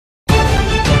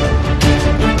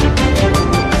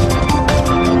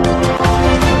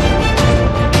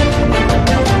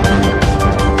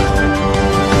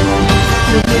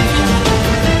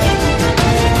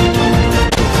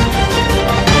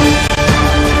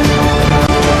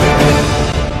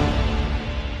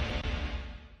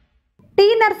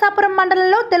నరసాపురం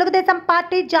మండలంలో తెలుగుదేశం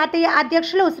పార్టీ జాతీయ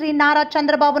అధ్యక్షులు శ్రీ నారా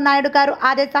చంద్రబాబు నాయుడు గారు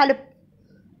ఆదేశాలు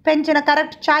పెంచిన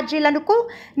కరెంట్ ఛార్జీలకు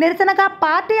నిరసనగా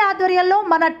పార్టీ ఆధ్వర్యంలో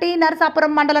మన టీ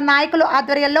నరసాపురం మండల నాయకులు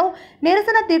ఆధ్వర్యంలో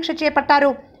నిరసన దీక్ష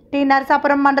చేపట్టారు. టీ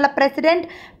నరసాపురం మండల ప్రెసిడెంట్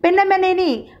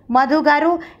పిన్నమనేని మధు గారు,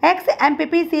 ఎక్స్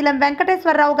ఎంపీపీ శీలం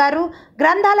వెంకటేశ్వరరావు గారు,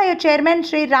 గ్రంథాలయ చైర్మన్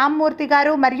శ్రీ రామ్మూర్తి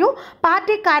గారు మరియు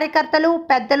పార్టీ కార్యకర్తలు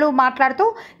పెద్దలు మాట్లాడుతూ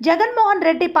జగన్మోహన్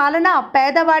రెడ్డి పాలన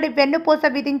పేదవాడి వెన్నుపూస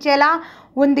విధించేలా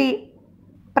ఉంది.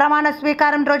 ప్రమాణ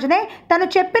స్వీకారం రోజునే తను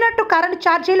చెప్పినట్టు కరెంటు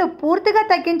ఛార్జీలు పూర్తిగా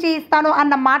తగ్గించి ఇస్తాను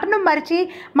అన్న మాటను మరిచి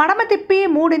మడమ తిప్పి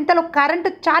మూడింతలు కరెంటు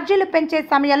ఛార్జీలు పెంచే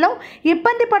సమయంలో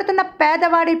ఇబ్బంది పడుతున్న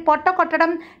పేదవాడి పొట్ట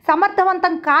కొట్టడం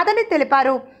సమర్థవంతం కాదని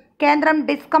తెలిపారు. కేంద్రం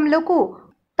డిస్కంలకు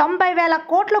 90,000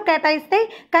 కోట్లు కేటాయిస్తే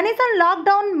కనీసం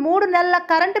లాక్డౌన్ 3 నెలల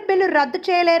కరెంటు బిల్లు రద్దు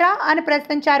చేయలేరా అని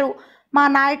ప్రశ్నించారు. మా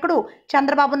నాయకుడు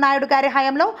చంద్రబాబు నాయుడు గారి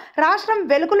హయాంలో రాష్ట్రం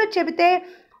వెలుగులు చెబితే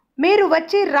మీరు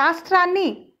వచ్చి రాష్ట్రాన్ని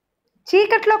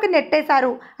చీకట్లోకి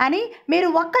నెట్టేశారు అని మీరు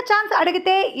ఒక్క ఛాన్స్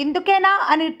అడిగితే ఇందుకేనా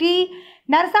అని టీ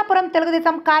నరసాపురం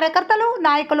తెలుగుదేశం కార్యకర్తలు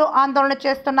నాయకులు ఆందోళన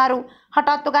చేస్తున్నారు.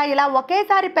 హఠాత్తుగా ఇలా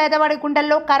ఒకేసారి పేదవాడి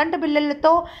గుండెల్లో కరెంటు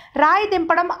బిల్లులతో రాయి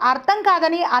దింపడం అర్థం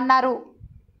కాదని అన్నారు.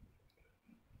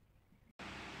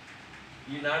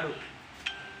 ఈనాడు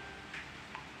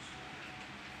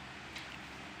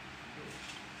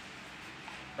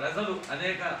ప్రజలు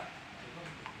అనేక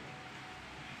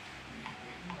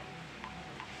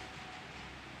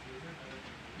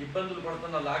ఇబ్బందులు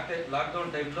పడుతున్న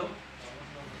లాక్డౌన్ టైంలో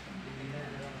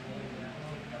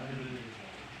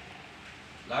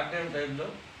లాక్డౌన్ టైంలో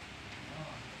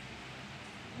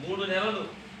 3 నెలలు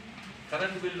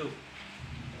కరెంటు బిల్లు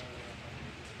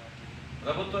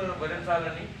ప్రభుత్వం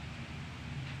భరించాలని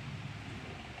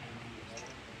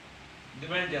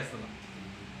డిమాండ్ చేస్తున్నాం.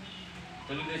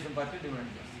 తెలుగుదేశం పార్టీ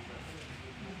డిమాండ్ చేస్తుంది.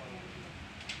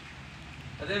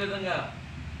 అదేవిధంగా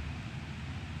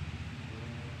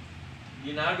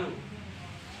ఈనాడు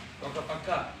ఒక పక్క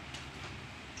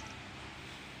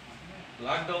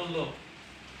లాక్డౌన్లో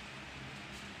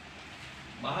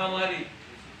మహమ్మారి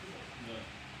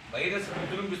వైరస్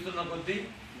విజృంభిస్తున్న కొద్దీ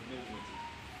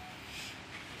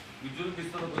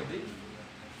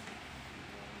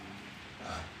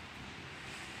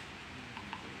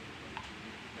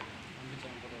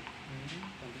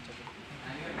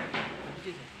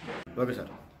ఓకే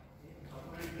సార్,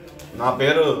 నా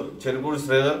పేరు చెరుకూడి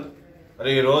శ్రీధర్.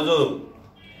 మరి ఈరోజు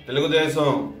తెలుగుదేశం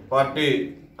పార్టీ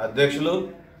అధ్యక్షులు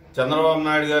చంద్రబాబు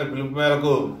నాయుడు గారి పిలుపు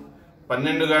మేరకు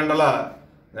 12 గంటల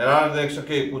నిరాహార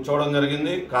దీక్షకి కూర్చోవడం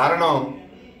జరిగింది. కారణం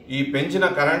ఈ పెంచిన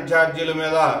కరెంట్ ఛార్జీల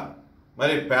మీద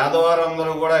మరి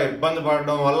పేదవారందరూ కూడా ఇబ్బంది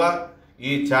పడడం వల్ల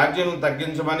ఈ ఛార్జీలను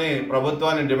తగ్గించమని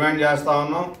ప్రభుత్వాన్ని డిమాండ్ చేస్తూ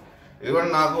ఉన్నాం.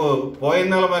 ఇదిగోండి, నాకు పోయిన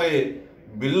నెల మరి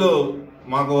బిల్లు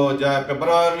మాకు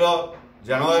ఫిబ్రవరిలో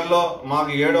జనవరిలో మాకు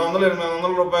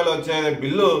 700-800 రూపాయలు వచ్చే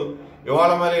బిల్లు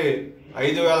ఇవాళ మరి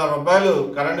 5,000 రూపాయలు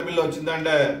కరెంటు బిల్లు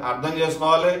వచ్చిందంటే అర్థం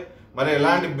చేసుకోవాలి. మరి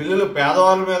ఇలాంటి బిల్లులు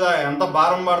పేదవాళ్ళ మీద ఎంత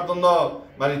భారం పడుతుందో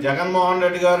మరి జగన్మోహన్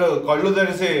రెడ్డి గారు కళ్ళు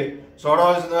తెరిచి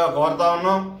చూడవలసిందిగా కోరుతా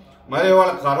ఉన్నాం. మరి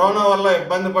వాళ్ళ కరోనా వల్ల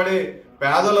ఇబ్బంది పడి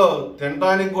పేదలు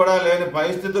తినడానికి కూడా లేని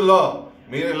పరిస్థితుల్లో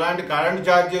మీరు ఇలాంటి కరెంటు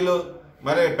ఛార్జీలు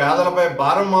మరి పేదలపై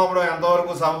భారం మోపడం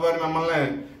ఎంతవరకు సబబని మిమ్మల్ని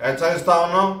హెచ్చరిస్తా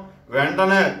ఉన్నాం.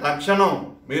 వెంటనే తక్షణం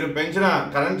మీరు పెంచిన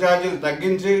కరెంట్ ఛార్జీలు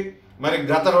తగ్గించి మరి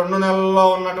గత 2 నెలల్లో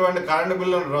ఉన్నటువంటి కరెంటు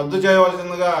బిల్లును రద్దు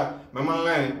చేయవలసిందిగా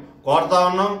మిమ్మల్ని కోరుతా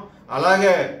ఉన్నాం.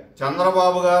 అలాగే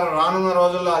చంద్రబాబు గారు రానున్న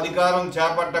రోజుల్లో అధికారం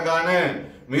చేపట్టగానే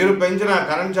మీరు పెంచిన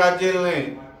కరెంట్ ఛార్జీలని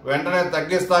వెంటనే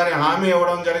తగ్గిస్తారని హామీ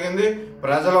ఇవ్వడం జరిగింది.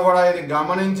 ప్రజలు కూడా ఇది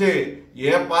గమనించి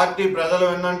ఏ పార్టీ ప్రజలు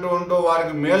విన్నట్టు ఉంటూ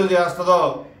వారికి మేలు చేస్తుందో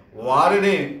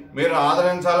వారిని మీరు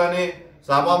ఆదరించాలని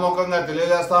సభాముఖంగా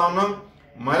తెలియజేస్తా ఉన్నాం.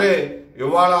 మరి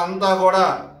ఇవాళ అంతా కూడా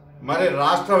మరి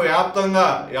రాష్ట్ర వ్యాప్తంగా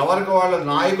ఎవరికి వాళ్ళ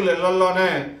నాయకుల ఇళ్లలోనే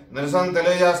నిరసన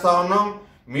తెలియజేస్తా ఉన్నాం.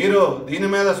 మీరు దీని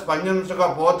మీద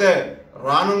స్పందించకపోతే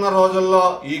రానున్న రోజుల్లో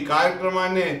ఈ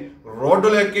కార్యక్రమాన్ని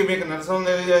రోడ్డులెక్కి మీకు నిరసన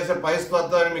తెలియజేసే పరిస్థితి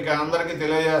వస్తుందని మీకు అందరికీ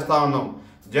తెలియజేస్తా ఉన్నాం.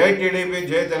 జై టీడీపీ,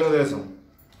 జై తెలుగుదేశం.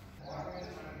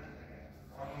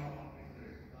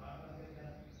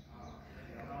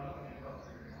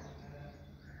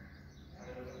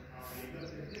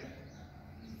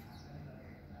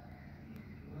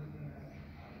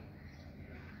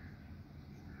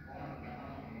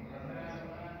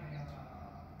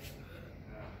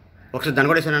 ఒకసారి దాన్ని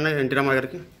కూడా ఇస్తానండి ఎన్టీ రామారావు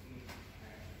గారికి.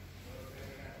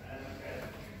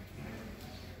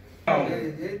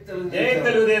 జై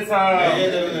తెలుగుదేశం,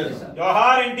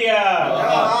 జోహార్ ఎన్టీఆర్,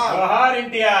 జోహార్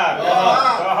ఎన్టీఆర్,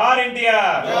 జోహార్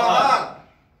ఎన్టీఆర్.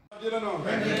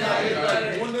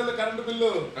 3 నెలల కరెంటు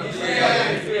బిల్లు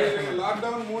లాక్డౌన్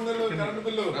లాక్డౌన్ 3 నెలలు కరెంటు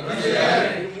బిల్లు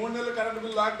ఈ 3 నెలలు కరెంటు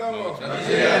బిల్లు లాక్డౌన్ లో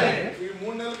ఈ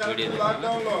 3 నెలలు కరెంటు బిల్లు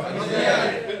లాక్డౌన్ లో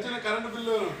పెంచిన కరెంటు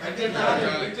బిల్లు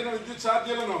పెంచిన విద్యుత్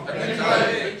ఛార్జీలను ఈ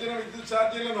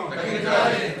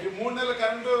 3 నెలల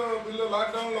కరెంటు బిల్లు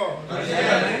లాక్డౌన్ లో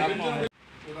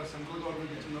కూడా సెంట్రల్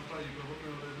గవర్నమెంట్ ఇచ్చినప్పుడు ఈ ప్రభుత్వం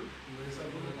ఇవ్వలేదు. ఈ వైఎస్ఆర్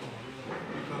ప్రభుత్వం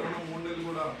ఈ కరోనా 3 నెలలు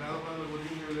కూడా పేద ప్రజలకు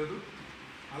ఒరిగింది లేదు.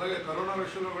 అలాగే కరోనా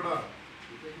విషయంలో కూడా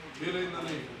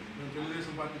వీలైందని మేము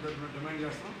తెలుగుదేశం పార్టీ తరఫున డిమాండ్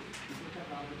చేస్తాం.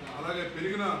 అలాగే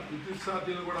పెరిగిన విద్యుత్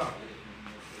ఛార్జీలు కూడా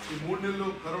ఈ 3 నెలలు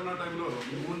కరోనా టైంలో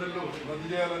ఈ 3 నెలలు రద్దు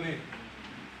చేయాలని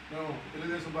మేము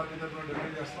తెలుగుదేశం పార్టీ తరఫున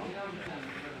డిమాండ్ చేస్తాం.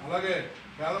 అలాగే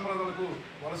పేద ప్రజలకు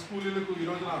వలస కూలీలకు ఈ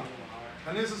రోజున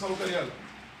కనీస సౌకర్యాలు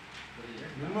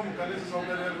మినిమం కనీస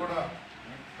సౌకర్యాలు కూడా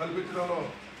కల్పించడంలో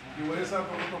ఈ వైఎస్ఆర్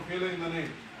ప్రభుత్వం ఫెయిల్ అయిందని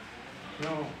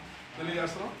మేము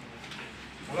తెలియజేస్తున్నాం.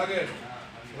 అలాగే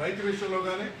రైతు విషయంలో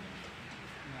కానీ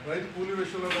రైతు కూలీ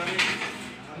విషయంలో కానీ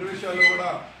అన్ని విషయాల్లో కూడా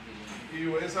ఈ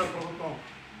వైఎస్ఆర్ ప్రభుత్వం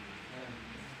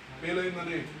ఫెయిల్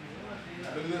అయిందని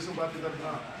తెలుగుదేశం పార్టీ తరఫున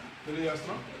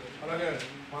తెలియజేస్తున్నాం. అలాగే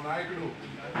మా నాయకుడు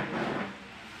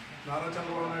నారా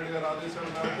చంద్రబాబు నాయుడు గారి ఆదేశాల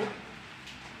మేరకు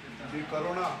ఈ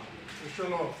కరోనా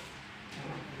విషయంలో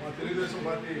మా తెలుగుదేశం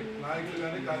పార్టీ నాయకులు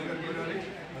కానీ కార్యకర్తలు కానీ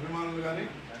అభిమానులు కానీ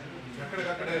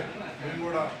ఎక్కడికక్కడే మేము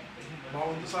కూడా మా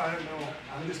వంతు సహాయం మేము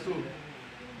అందిస్తూ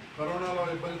కరోనాలో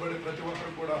ఇబ్బంది పడే ప్రతి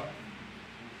ఒక్కరికి కూడా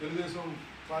తెలుగుదేశం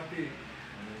పార్టీ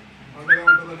అండగా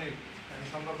ఉంటుందని ఈ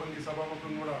సందర్భంగా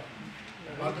సభాముఖం కూడా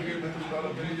పాత్రికేయ మిత్రుల ద్వారా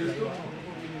తెలియజేస్తూ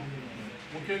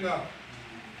ముఖ్యంగా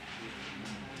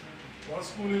వలస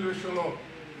కూలీల విషయంలో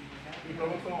ఈ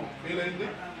ప్రభుత్వం ఫెయిల్ అయింది.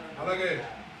 అలాగే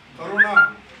కరోనా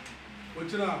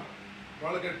వచ్చిన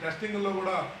వాళ్ళకి టెస్టింగ్లో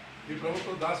కూడా ఈ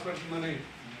ప్రభుత్వం దాచిపెడుతుందని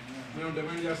మేము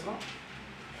డిమాండ్ చేస్తాం.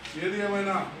 ఏది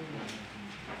ఏమైనా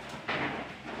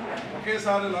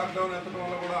ఒకేసారి లాక్డౌన్ ఎత్తడం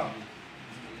వల్ల కూడా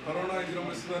కరోనా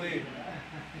విజృంభిస్తుందని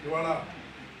ఇవాళ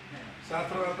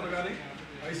శాస్త్రవేత్తలు కానీ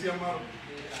ఐసీఎంఆర్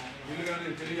వీళ్ళు కానీ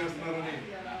తెలియజేస్తున్నారని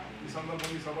ఈ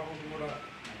సందర్భంగా ఈ సభాముఖం కూడా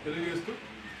తెలియజేస్తూ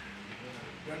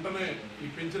వెంటనే ఈ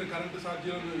పెంచిన కరెంటు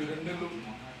ఛార్జీలను ఈ 2 నెలలు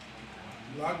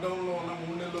లాక్డౌన్లో ఉన్న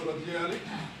 3 నెలలు రద్దు చేయాలి.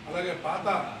 అలాగే పాత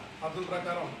పద్ధతుల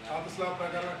ప్రకారం పాత స్లాబ్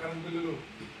ప్రకారం కరెంటు బిల్లులు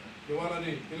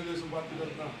ఇవ్వాలని తెలుగుదేశం పార్టీ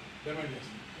తరఫున డిమాండ్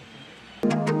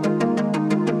చేస్తాం.